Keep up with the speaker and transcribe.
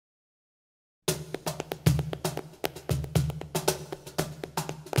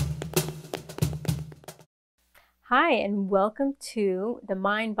Hi, and welcome to the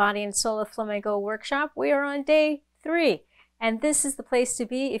Mind, Body, and Soul of Flamenco workshop. We are on day 3, and this is the place to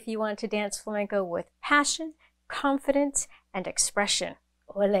be if you want to dance flamenco with passion, confidence, and expression.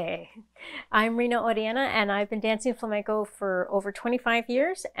 Ole! I'm Rina Oriana, and I've been dancing flamenco for over 25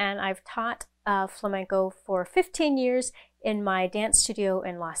 years, and I've taught flamenco for 15 years in my dance studio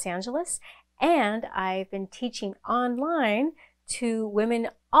in Los Angeles, and I've been teaching online to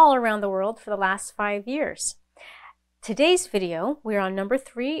women all around the world for the last 5 years. Today's video, we're on number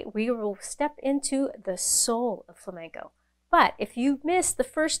 3. We will step into the soul of flamenco. But if you missed the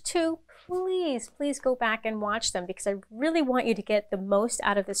first 2, please go back and watch them, because I really want you to get the most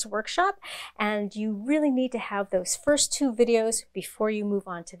out of this workshop, and you really need to have those first 2 videos before you move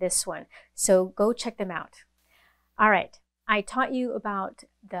on to this one. So go check them out. All right, I taught you about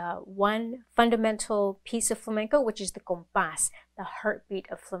the one fundamental piece of flamenco, which is the compás, the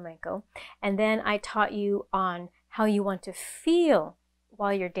heartbeat of flamenco. And then I taught you on how you want to feel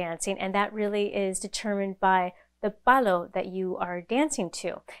while you're dancing, and that really is determined by the palo that you are dancing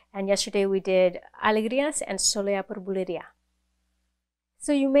to. And yesterday we did alegrías and solea por bulería.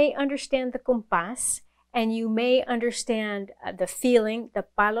 So you may understand the compás, and you may understand the feeling, the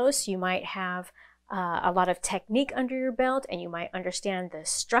palos. You might have a lot of technique under your belt, and you might understand the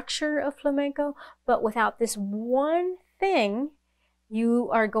structure of flamenco, but without this one thing, you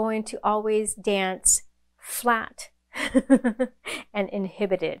are going to always dance flat and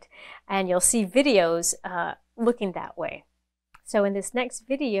inhibited, and you'll see videos looking that way. So in this next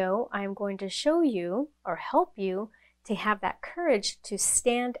video, I'm going to show you or help you to have that courage to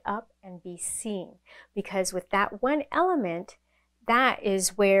stand up and be seen, because with that one element, that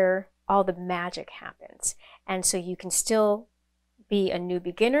is where all the magic happens. And so you can still be a new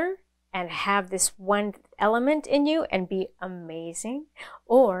beginner and have this one element in you and be amazing,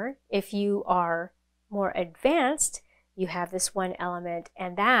 or if you are more advanced, you have this one element,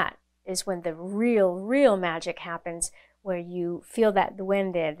 and that is when the real magic happens, where you feel that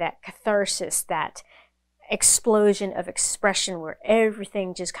duende, that catharsis, that explosion of expression where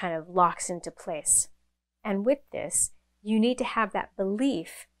everything just kind of locks into place. And with this, you need to have that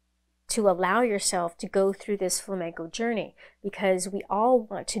belief to allow yourself to go through this flamenco journey, because we all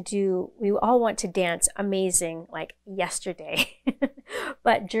want to dance amazing like yesterday.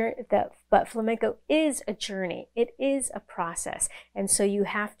 but flamenco is a journey. It is a process. And so you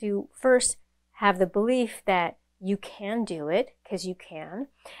have to first have the belief that you can do it, because you can.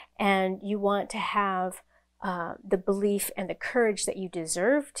 And you want to have the belief and the courage that you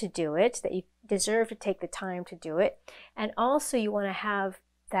deserve to do it, that you deserve to take the time to do it. And also you want to have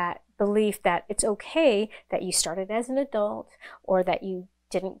that belief that it's okay that you started as an adult, or that you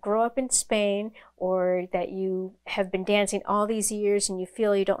didn't grow up in Spain, or that you have been dancing all these years and you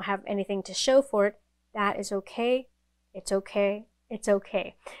feel you don't have anything to show for it. That is okay. It's okay. It's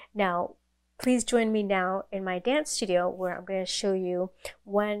okay. Now, please join me now in my dance studio, where I'm going to show you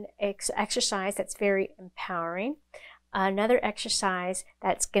one exercise that's very empowering, another exercise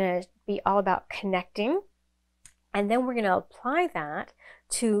that's going to be all about connecting, and then we're going to apply that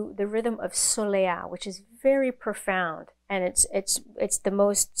to the rhythm of solea, which is very profound, and it's the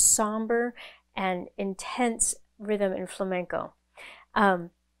most somber and intense rhythm in flamenco. And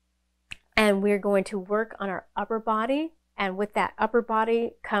we're going to work on our upper body, and with that upper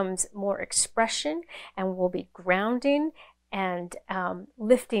body comes more expression, and we'll be grounding and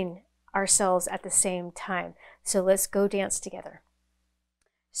lifting ourselves at the same time. So let's go dance together.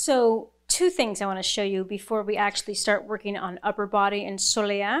 So 2 things I want to show you before we actually start working on upper body and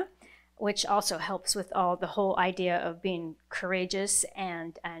solea, which also helps with the whole idea of being courageous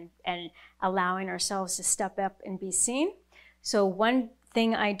and allowing ourselves to step up and be seen. So one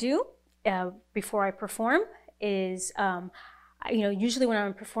thing I do before I perform is, usually when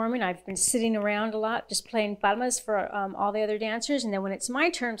I'm performing, I've been sitting around a lot, just playing palmas for all the other dancers. And then when it's my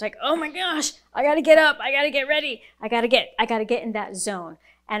turn, it's like, oh my gosh, I got to get up. I got to get ready. I got to get in that zone.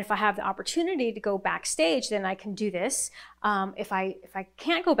 And if I have the opportunity to go backstage, then I can do this. If I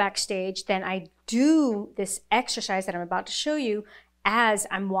can't go backstage, then I do this exercise that I'm about to show you as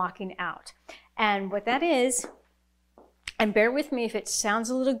I'm walking out. And what that is, and bear with me if it sounds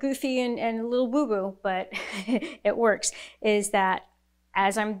a little goofy and a little woo-woo, but it works, is that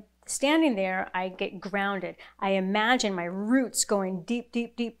as I'm standing there, I get grounded. I imagine my roots going deep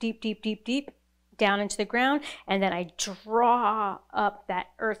down into the ground, and then I draw up that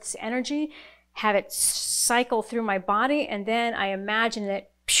earth's energy, have it cycle through my body, and then I imagine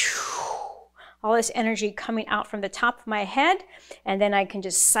that all this energy coming out from the top of my head, and then I can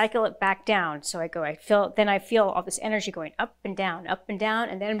just cycle it back down. So I feel all this energy going up and down,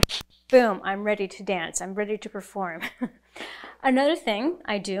 and then boom, I'm ready to dance. I'm ready to perform. Another thing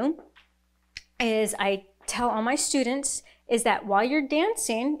I do is I tell all my students is that while you're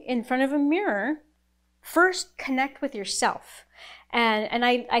dancing in front of a mirror, first connect with yourself. And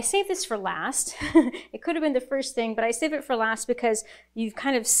I save this for last. It could have been the first thing, but I save it for last because you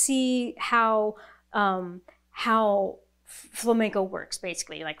kind of see how flamenco works,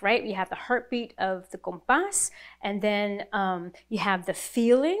 basically. Like, right, you have the heartbeat of the compás, and then you have the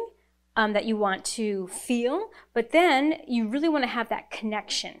feeling that you want to feel, but then you really want to have that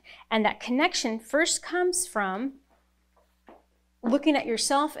connection. And that connection first comes from looking at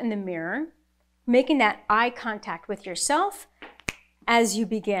yourself in the mirror, making that eye contact with yourself as you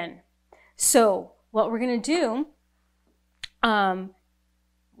begin. So what we're going to do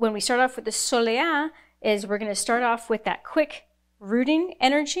when we start off with the soleá is we're going to start off with that quick rooting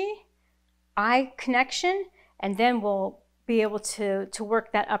energy, eye connection, and then we'll be able to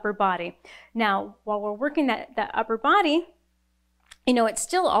work that upper body. Now, while we're working that upper body, you know, it's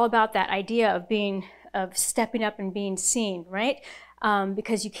still all about that idea of stepping up and being seen, right?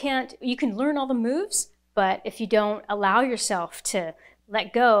 Because you can learn all the moves, but if you don't allow yourself to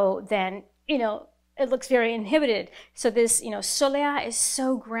let go, then, you know, it looks very inhibited. So this, you know, soleá is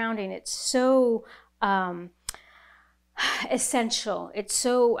so grounding. It's so essential. It's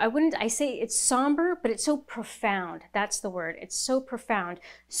so, I say it's somber, but it's so profound. That's the word. It's so profound.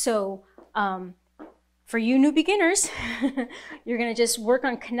 So for you new beginners, you're going to just work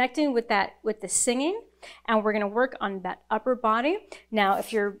on connecting with the singing, and we're going to work on that upper body. Now,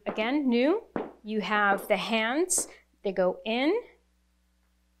 if you're, again, new, you have the hands. They go in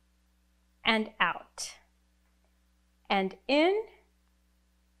and out, and in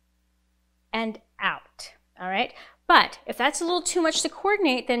and out. All right. But if that's a little too much to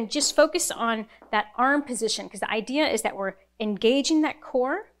coordinate, then just focus on that arm position, because the idea is that we're engaging that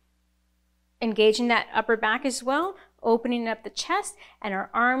core, engaging that upper back as well, opening up the chest, and our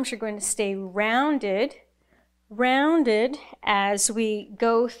arms are going to stay rounded as we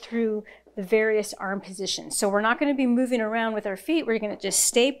go through the various arm positions. So we're not going to be moving around with our feet. We're going to just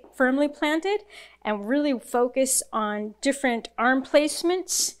stay firmly planted and really focus on different arm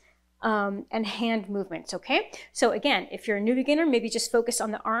placements and hand movements, okay? So again, if you're a new beginner, maybe just focus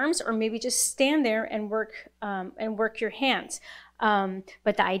on the arms, or maybe just stand there and work your hands.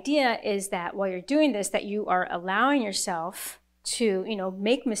 But the idea is that while you're doing this, that you are allowing yourself to, you know,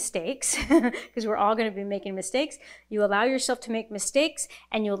 make mistakes, because we're all going to be making mistakes. You allow yourself to make mistakes,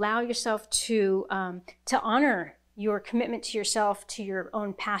 and you allow yourself to honor your commitment to yourself, to your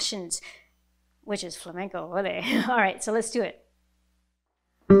own passions, which is flamenco. All right, so let's do it.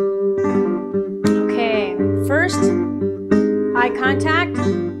 Okay, first, eye contact.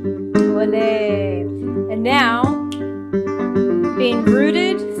 And now, being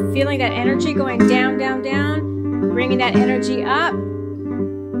rooted, feeling that energy going down, down, down, bringing that energy up,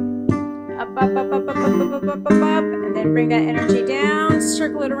 up, up, up, up, up, up, up, up, up, up, and then bring that energy down,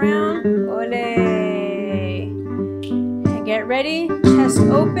 circle it around, ole. And get ready, chest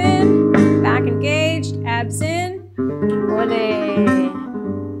open, back engaged, abs in, ole.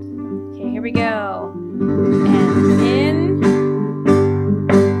 Okay, here we go. And in,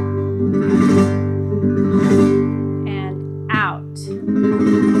 and out.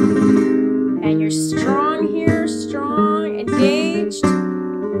 And you're strong here, strong, engaged.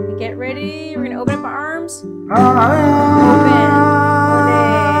 And get ready, we're gonna open up our arms. Open,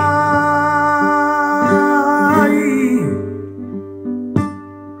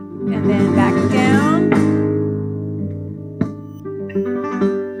 and then back down.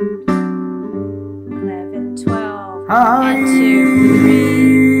 11, 12, and 2,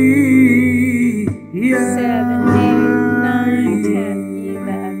 3, 7, 8, 9, 10,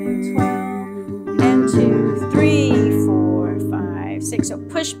 11, 12, and 2, 3, 4, 5, 6. So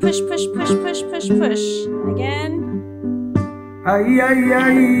push, push, push, push, push, push, push. Again. And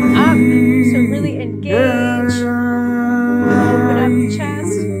up. So really engage. Open up the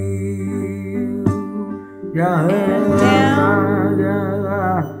chest. And down.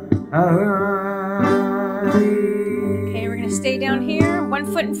 Okay, we're going to stay down here. One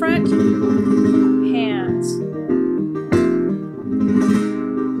foot in front. Hands.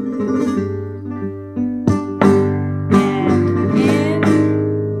 And in.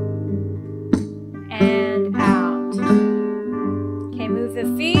 And out. Okay, move the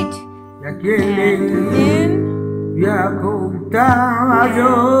feet. And in. And out.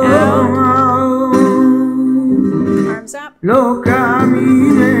 Arms up. And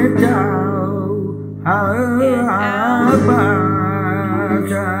out.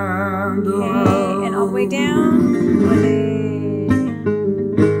 Okay, and all the way down.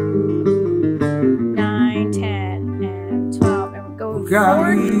 que a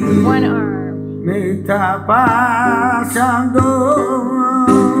mí one arm. me está pasando,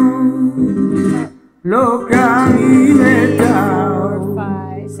 lo que a mí me está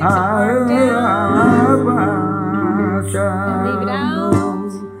pasando,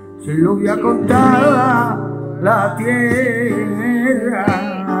 se lo voy a contar a la tierra.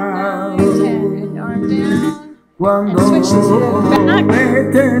 Cuando me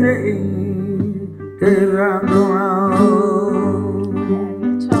estén enterrando,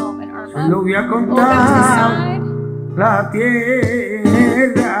 se lo voy a contar la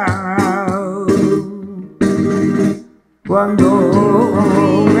tierra. Cuando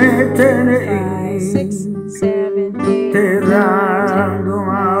me estén enterrando.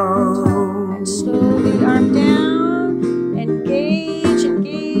 And slowly arm down. Engage,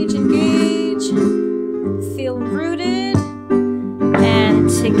 engage, engage. Feel rooted and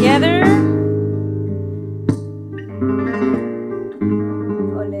together.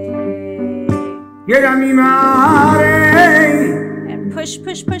 Y era mi madre, and push,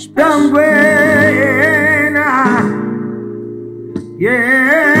 push, push, push. tan buena. Y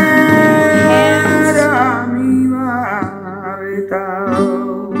era mi madre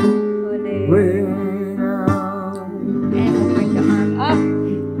tan buena. And we'll bring the arm up,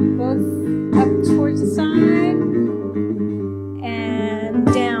 both up towards the side, and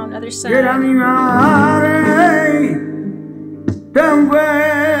down, other Y era mi side. madre tan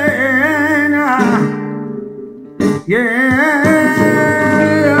buena. Y era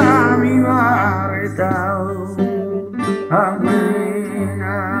mi madre tan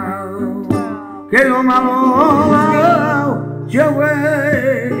buena. Que lo malo yo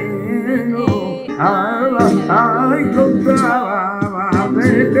bueno. Ay, contaba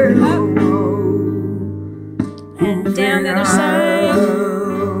de que no. And down the other side.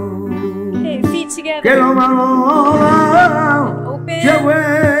 Okay, feet Que together. lo malo yo Open.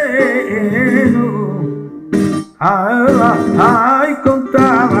 bueno. Ay,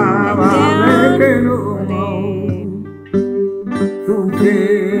 contaba de que no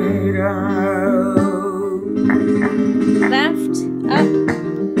supiera. Left, up.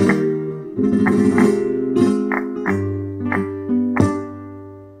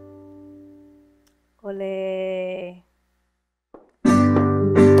 Ole.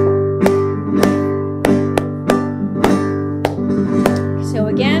 So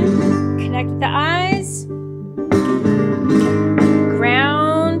again, connect with the eyes.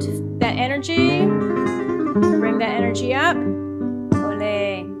 Ground that energy. Bring that energy up.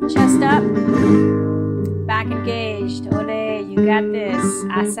 Ole. Chest up. Back engaged. Ole. You got this.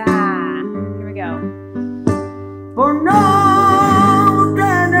 Asa. Here we go. Por no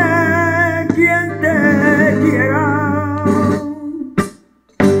tener quien te quiera.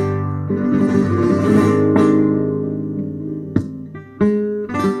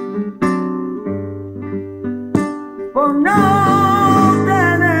 Por no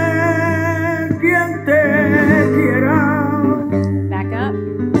tener quien te quiera. Back up.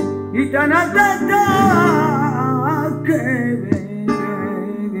 Y tan atenta que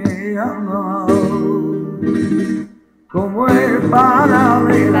me amó. Como el Back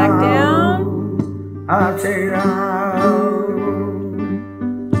panadero down. acera.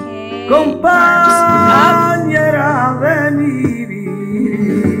 Okay. Compañera de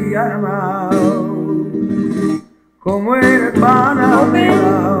mi alma, como el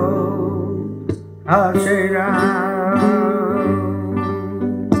panadero acera.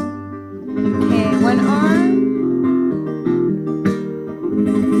 Okay, one arm.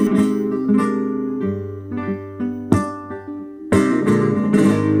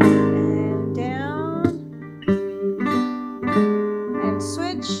 And down. And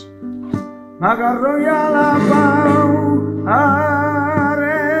switch. Me agarró ya la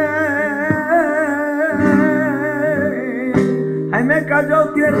ay, me cayó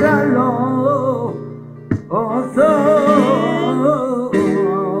tierra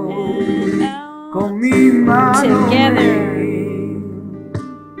con mi mano. Together.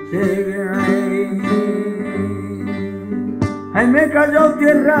 Ay, me cayó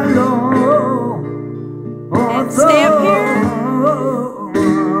tierra And stay up here.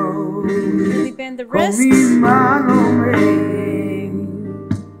 Really bend the con mi wrists. mano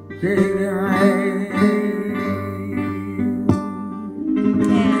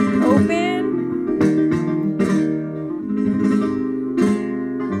And open.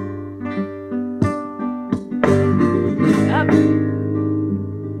 Up.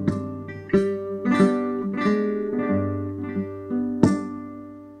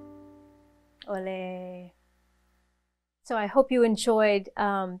 Ole. So I hope you enjoyed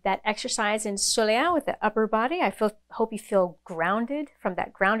that exercise in Soleil with the upper body. I hope you feel grounded from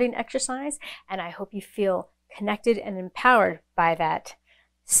that grounding exercise, and I hope you feel connected and empowered by that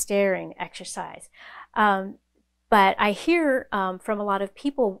staring exercise. But I hear from a lot of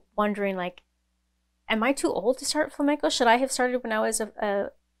people wondering, like, am I too old to start flamenco? Should I have started when I was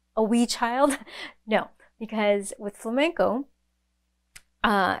a wee child? No, because with flamenco,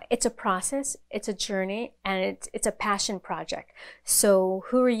 it's a process, it's a journey, and it's a passion project. So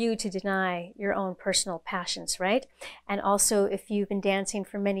who are you to deny your own personal passions, right? And also, if you've been dancing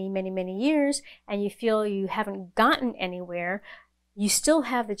for many, many, many years and you feel you haven't gotten anywhere, you still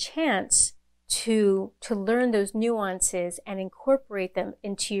have the chance to learn those nuances and incorporate them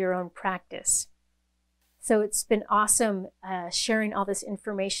into your own practice. So it's been awesome sharing all this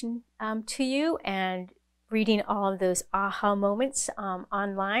information to you and reading all of those aha moments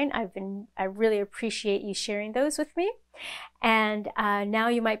online. I really appreciate you sharing those with me. And now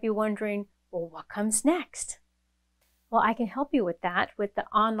you might be wondering, well, what comes next? Well, I can help you with that with the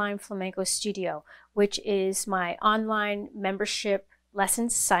Online Flamenco Studio, which is my online membership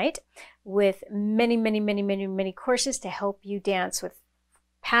lessons site with many, many, many, many, many courses to help you dance with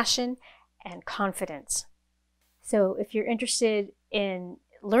passion and confidence. So if you're interested in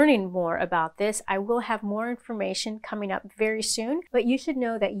learning more about this, I will have more information coming up very soon, but you should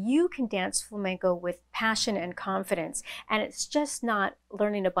know that you can dance flamenco with passion and confidence, and it's just not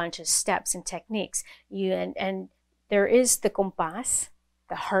learning a bunch of steps and techniques. And there is the compás,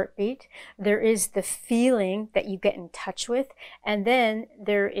 the heartbeat, there is the feeling that you get in touch with, and then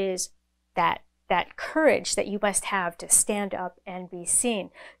there is that courage that you must have to stand up and be seen.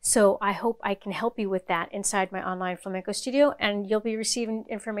 So I hope I can help you with that inside my online flamenco studio, and you'll be receiving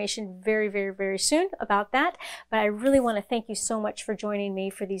information very, very, very soon about that. But I really want to thank you so much for joining me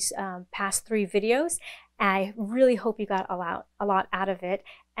for these past 3 videos. I really hope you got a lot out of it,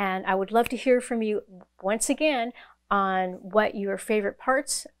 and I would love to hear from you once again on what your favorite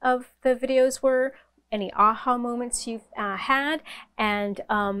parts of the videos were, any aha moments you've had, and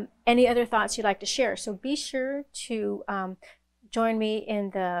any other thoughts you'd like to share. So be sure to join me in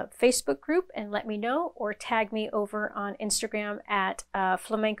the Facebook group and let me know, or tag me over on Instagram at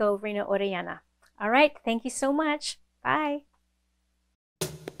Flamenco Reina Orellana. All right, thank you so much. Bye.